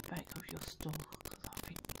want to get back of your store because I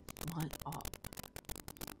think mine are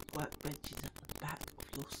workbenches at the back of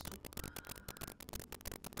your store,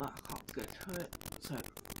 but I can't get to it, so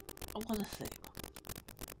I want to sleep.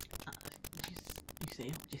 You see,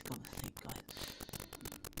 I'm just gonna sleep, guys.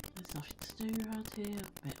 There's nothing to do around here.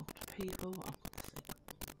 I've met all the people. I'm gonna sleep.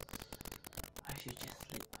 I should just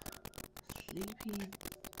sleep. Sleeping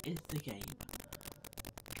is the game.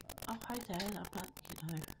 Oh, hi Dan, I'm back, you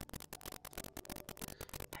know.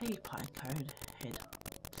 Hey, Pinecone head.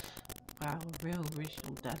 Wow, a real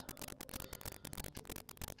original, Dad.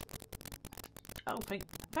 Oh, thanks.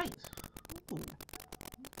 Ooh.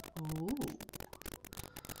 Ooh.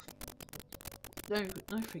 No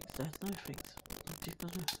thanks, Dad. No thanks. I'm just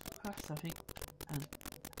gonna craft something and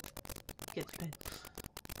get to bed.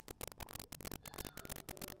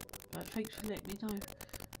 But thanks for letting me know.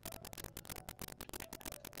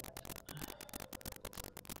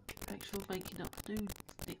 Thanks for making up a new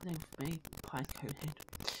nickname for me, Pinecone head.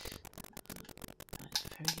 That's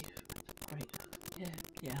very great.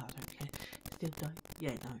 Yeah, I don't care. Still don't.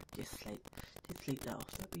 Yeah, no, just sleep. Just sleep that off,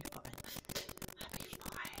 that'll be fine. That'll be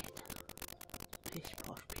fine. Pish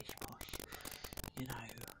posh. You know,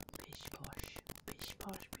 pish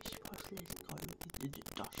posh, let's go in the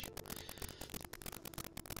dosh.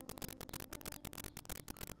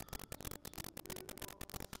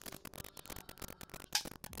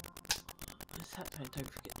 Saturday, don't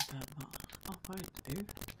forget about Mark. I won't do.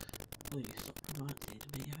 Will you stop reminding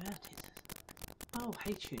me about it? Oh,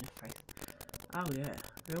 hey Tuna Free. Oh yeah,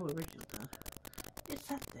 real original now. It's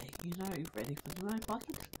Saturday, you know, ready for the night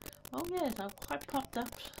market? Oh yes, I'm quite pumped up,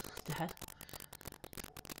 Dad.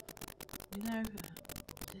 You know,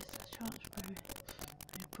 this chance we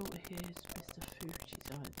brought here is Mr. Fuji's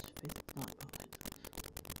eyes for the night market.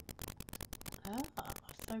 Ah,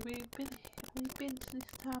 so we've been to this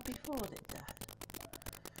town before then, Dad?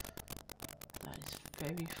 That is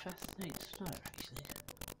very fascinating to know, actually.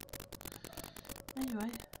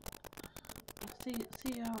 Anyway, I'll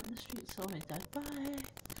see you out in the street side, Dad. Bye!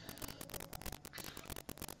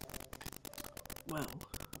 Well,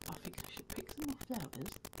 I think I should pick some more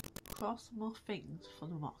flowers, craft some more things for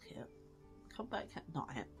the market, come back at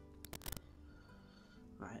night,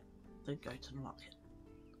 right, then go to the market.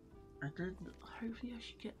 And then hopefully I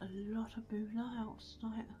should get a lot of moonlight out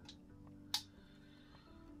tonight.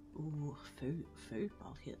 Ooh, food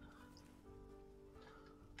market.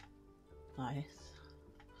 Nice.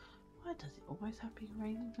 Why does it always have to be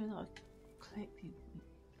raining when I'm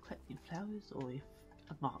collecting flowers, or if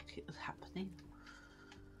a market is happening?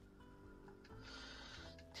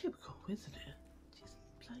 Typical, isn't it? Just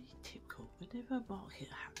bloody typical. Whenever a market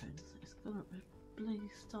happens, it's gonna bloody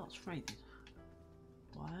starts raining.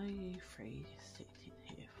 Why are you three sitting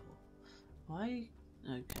here for? Why?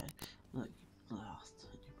 Okay, look, you last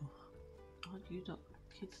anymore. Aren't you not?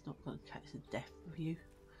 Kids not gonna catch the death of you?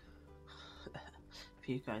 If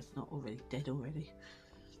you guys not already dead already.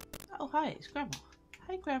 Oh hi, it's Grandma.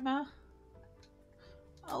 Hey Grandma.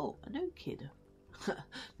 Oh, a new kid.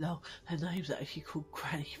 No, her name's actually called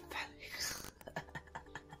Granny Fanny.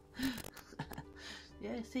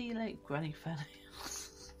 Yeah, see you later, Granny Fanny.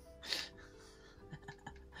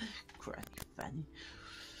 Granny Fanny.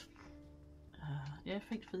 Yeah,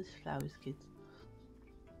 thanks for this flowers, kids.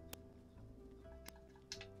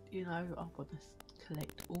 You know, I want to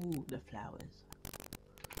collect all the flowers.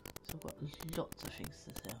 So I've got lots of things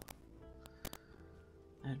to sell.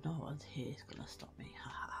 And no one's here is gonna stop me.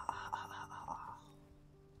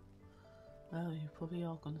 Well, you probably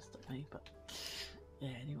are gonna stop me, but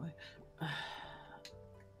yeah, anyway.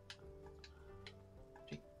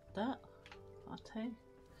 Drink that, latte.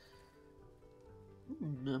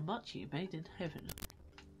 A mochi made in heaven.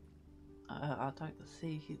 I don't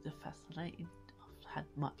see the fascinating. I've had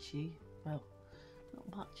mochi. Well, not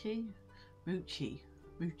mochi.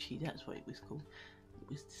 Mochi, that's what it was called. It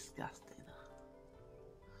was disgusting.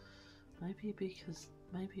 Maybe it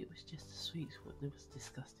was just the sweets that was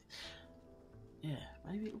disgusting. Yeah,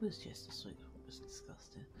 maybe it was just the sweet that was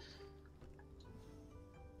disgusting.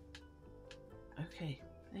 Okay,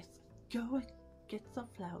 let's go and get some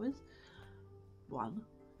flowers. 1,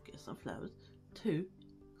 get some flowers. 2,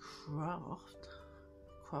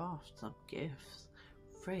 craft some gifts.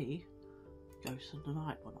 3, go to the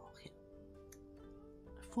night market.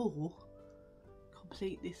 4,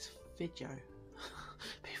 complete this video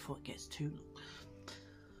before it gets too long,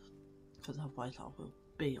 because otherwise I will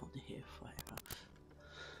be on here forever,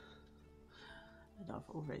 and I've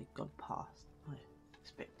already gone past my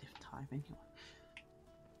expected time anyway.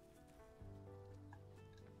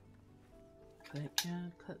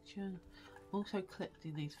 Collection. I'm also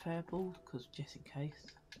collecting these fair balls because just in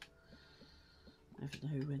case. Never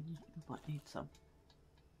know when you might need some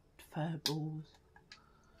fair balls.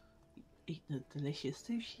 Eat the delicious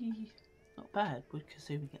sushi. Not bad, would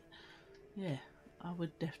consume again. Yeah, I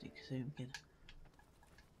would definitely consume again.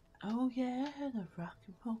 Oh yeah, the rock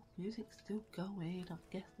and roll music's still going. I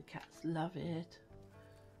guess the cats love it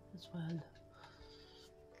as well.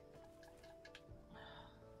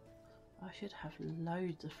 I should have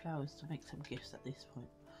loads of flowers to make some gifts at this point.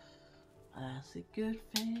 That's a good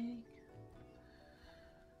thing.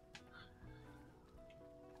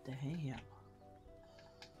 Damn.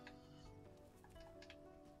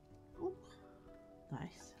 Ooh,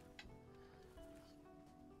 nice.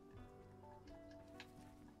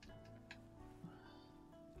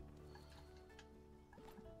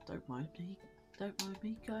 Don't mind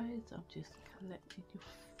me guys, I'm just collecting your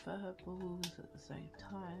fur balls at the same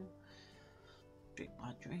time. Drink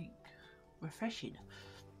my drink. Refreshing.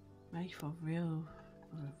 Made from real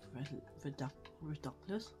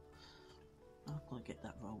ridiculous. I'm gonna get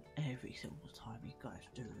that wrong every single time. You guys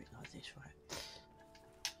do realise this, right?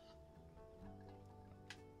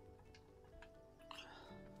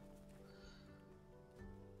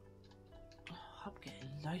 I'm getting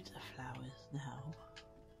loads of flowers now.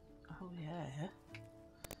 Oh yeah.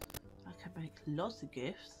 I can make lots of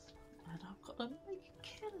gifts and I've got to make a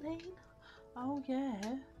killing. Oh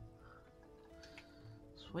yeah.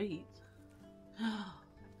 Sweet. I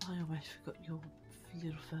almost forgot your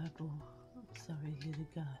little furball. I'm sorry, little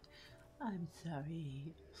guy. I'm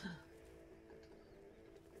sorry.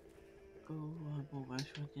 Oh, I'm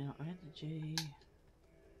almost running out of energy.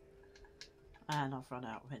 And I've run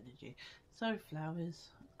out of energy. So flowers,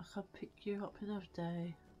 I can pick you up another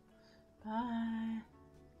day. Bye.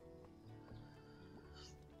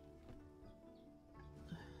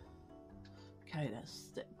 Okay, that's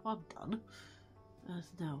step 1 done. As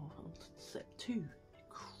now on to step 2.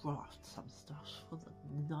 Craft some stuff for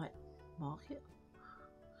the night market.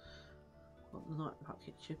 Well, the night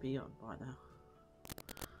market should be on by now.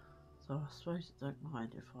 So I suppose it don't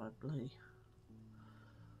mind if I bloody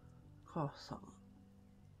craft some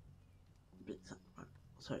bits of,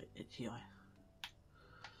 sorry, itchy eye.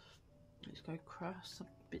 Let's go craft some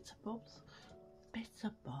bits and bobs. Bits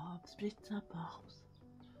and bobs, bits and bobs.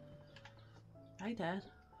 Hey Dad.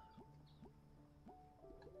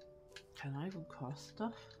 Can I even craft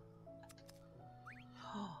stuff?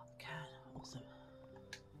 Oh, I can. Awesome.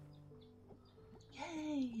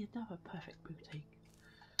 Yay! Another perfect boutique.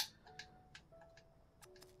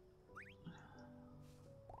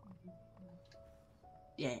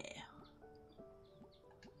 Yeah.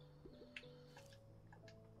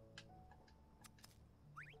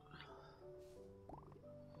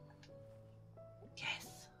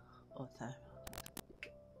 Yes. Awesome.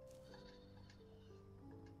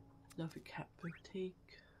 Lovely cat boutique.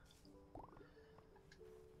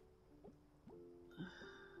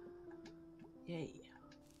 Yay.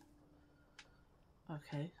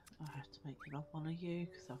 Okay, I have to make another one of you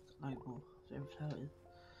because I've got no more them flowers.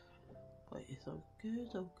 But it's all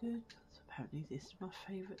good, all good. So apparently this is my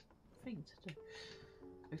favourite thing to do.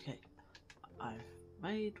 Okay, I've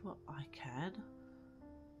made what I can.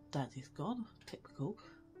 Dad is gone. Typical.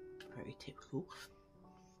 Very typical.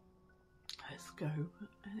 Let's go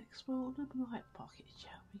and explore the night market,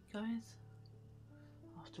 shall we guys?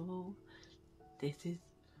 After all, this is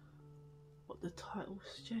what the title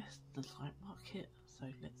suggests, the night market, so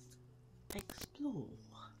let's explore.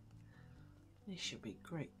 This should be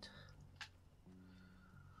great.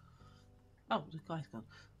 Oh, the guy's gone.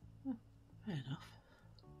 Oh, fair enough.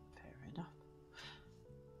 Fair enough.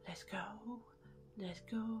 Let's go. Let's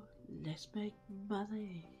go. Let's make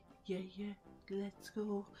money. Yeah, yeah. Let's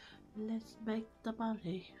go. Let's make the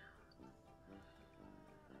money.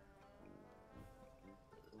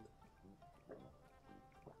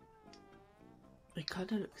 It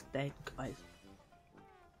kind of looks dead, guys.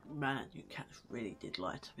 Man, you cats really did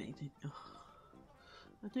lie to me, didn't you?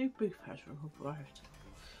 A new booth has arrived.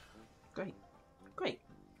 Great, great.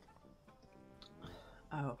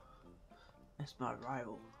 Oh, that's my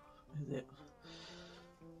rival, is it?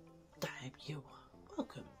 Damn you.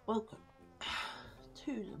 Welcome, welcome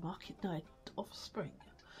to the market night of spring.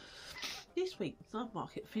 This week's night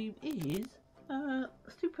market theme is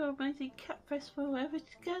super amazing cat festival ever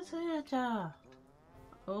together.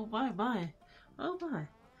 Oh my, oh my.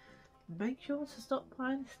 Make sure to stop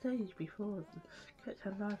by the stage before the catch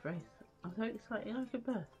a live race. I'm so excited I can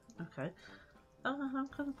burst. Okay. I'm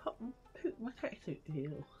gonna put my character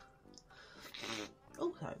here.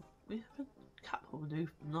 Also, we have a couple of new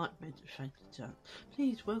night meditations.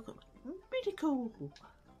 Please welcome Mineko.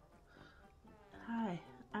 Hi,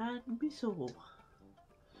 and Missile.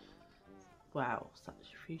 Wow,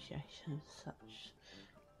 such appreciation, such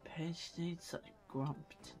passion, such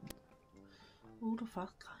grumped. All the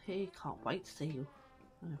fuck here, can't wait to see you.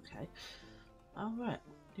 Okay. Alright,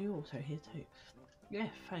 you're also here too. Yeah,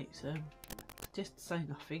 thanks. Just say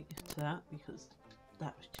nothing to that because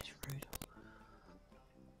that was just rude.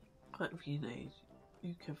 Whatever you need,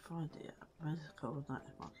 you can find it at Magical Night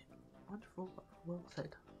Market. Wonderful, well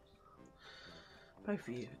said. Both of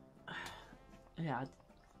you. Yeah, I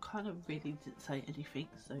kind of really didn't say anything,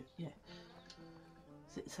 so yeah.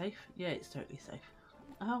 Is it safe? Yeah, it's totally safe.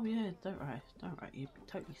 Oh yeah, don't worry, you're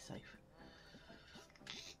totally safe.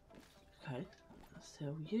 Okay,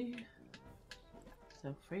 sell you.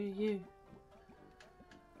 Sell 3 of you.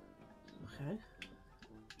 Okay.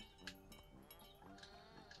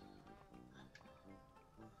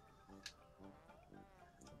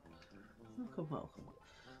 Welcome, welcome.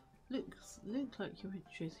 Looks like you're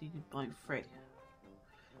interested in buying 3.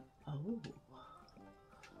 Oh.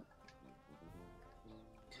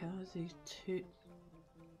 Can I do 2?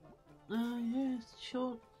 Oh yes,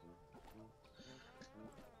 sure.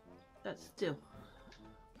 That's still.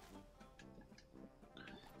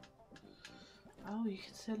 Oh, you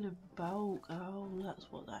can sell in bulk. Oh, that's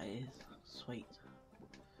what that is. Sweet.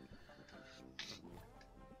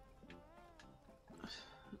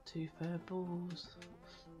 2 fur balls.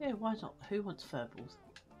 Yeah, why not? Who wants fur balls?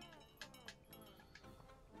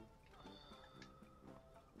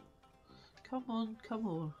 Come on, come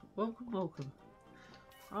on. Welcome, welcome.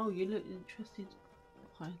 Oh, you look interested.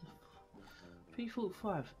 Kind of.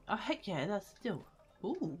 345. Oh, heck yeah, that's still.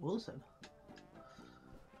 Ooh, awesome.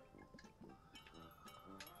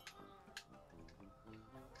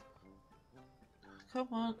 Come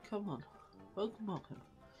on, come on. Welcome, welcome.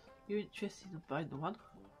 You interested in buying the one?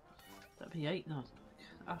 That'd be 8 9.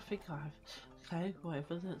 I think I have. Okay,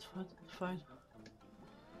 whatever, that's fine, that's fine.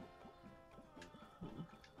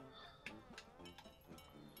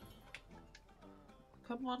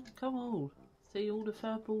 Come on, come on. See all the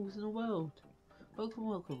fur balls in the world. Welcome,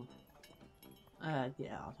 welcome. Yeah,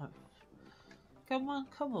 I don't. Come on,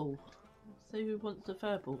 come on. See who wants the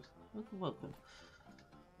fur balls. Welcome, welcome.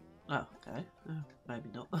 Oh, okay. Maybe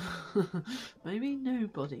not. Maybe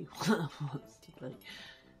nobody wants to play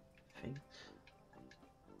thing.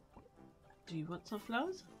 Do you want some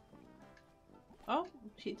flowers? Oh,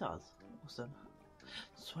 she does. Awesome.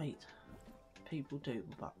 Sweet. People do,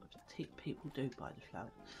 but people do buy the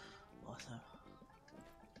flowers. Awesome.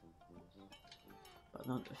 But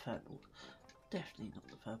not the fur balls. Definitely not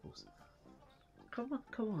the fur balls. Come on,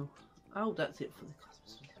 come on. Oh, that's it for the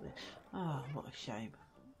Christmas. Ah, what a shame.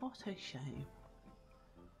 What a shame.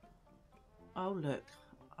 Oh look,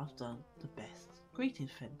 I've done the best.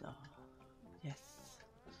 Greetings, Fender. Yes.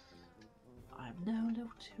 I'm now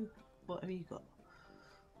level 2. What have you got?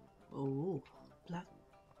 Oh, black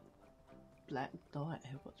dye.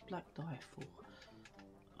 What's black dye for?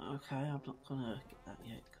 Okay, I'm not gonna get that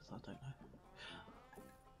yet because I don't know.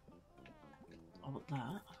 I want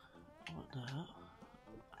that. I want that.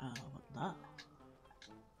 And I want that.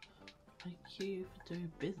 Thank you for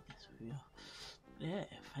doing business with you. Yeah,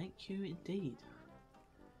 thank you indeed.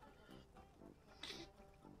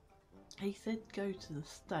 He said go to the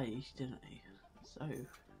stage, didn't he? So,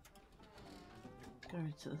 go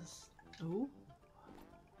to the... Oh.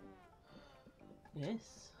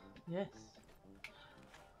 Yes, yes.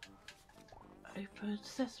 Open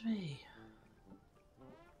sesame.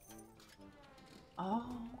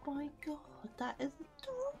 Oh my god, that is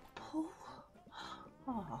adorable.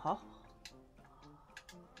 Oh.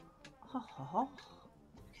 Oh,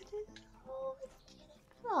 look at it.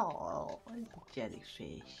 Oh, it's a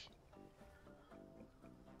jellyfish.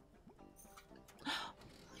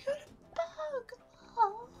 You're a bug.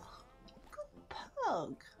 Oh, good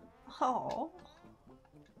pug. Oh.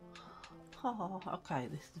 Oh, okay,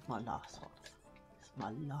 this is my last one. This is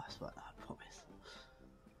my last one, I promise.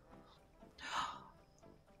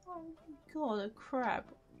 Oh my god, a crab.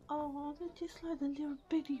 Oh, they're just like the little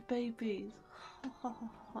bitty babies. Oh,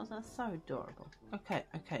 that's so adorable. Okay,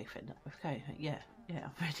 Fender. Okay, yeah,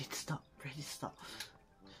 I'm ready to start.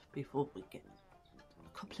 Before we get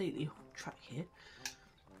completely off track here.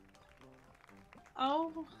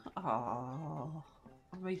 Oh,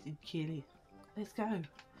 amazing kitty. Let's go.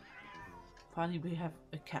 Finally, we have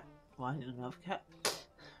a cat. Why another cat?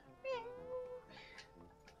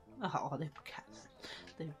 Oh, them cats.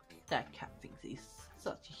 That cat thinks he's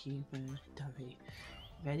such a human. Don't he?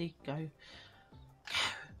 Ready? Go.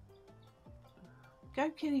 Go,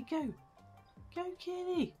 kitty, go. Go,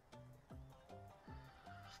 kitty.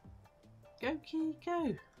 Go, kitty,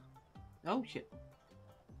 go. Oh, shit.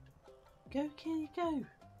 Go, kitty, go.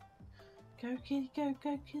 Go, kitty, go.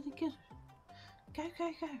 Go, kitty, go. Go,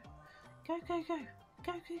 go, go. Go, go, go.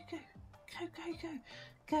 Go, go, go. Go, go, go.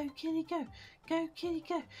 Go, kitty, go. Go, kitty,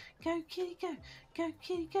 go. Go, kitty, go. Go,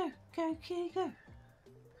 kitty, go. Go, kitty, go.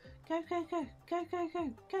 Go, go, go. Go, go, go.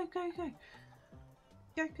 Go, go, go.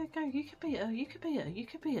 Go, go, go. You can beat her. You can beat her. You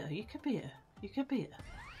can beat her. You can beat her. You can beat her.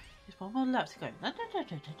 There's one more lap to go. No.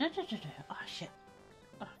 Oh, shit.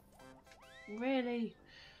 Oh, really?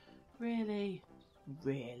 Really?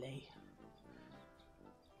 Really?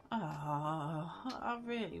 Ah, I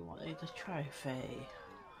really wanted a trophy.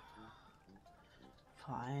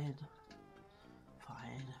 Fine.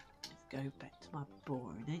 Fine. Let's go back to my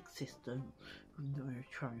boring existence with no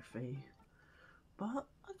trophy. But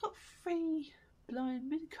I got 3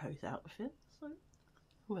 blind Minekos out of it, so it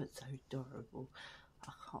was so adorable.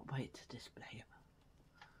 I can't wait to display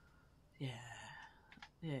them.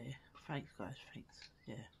 Yeah. Thanks, guys. Thanks.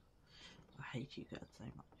 Yeah. I hate you guys so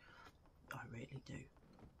much. I really do.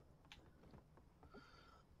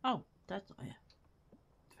 Oh, that's not it.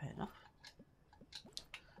 Fair enough.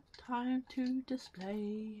 Time to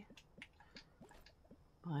display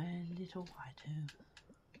my little item.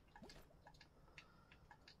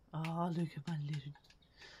 Oh, look at my little.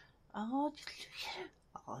 Oh, just look at him.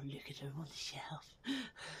 Oh, look at him on the shelf.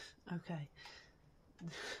 Okay.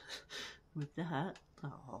 With that,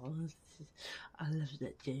 oh, I love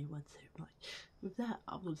that J1 so much. With that,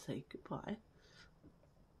 I'm going to say goodbye.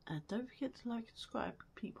 And don't forget to like and subscribe,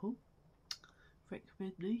 people.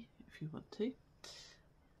 Recommend me if you want to.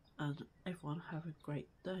 And everyone have a great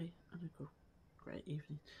day and a great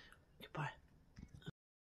evening. Goodbye.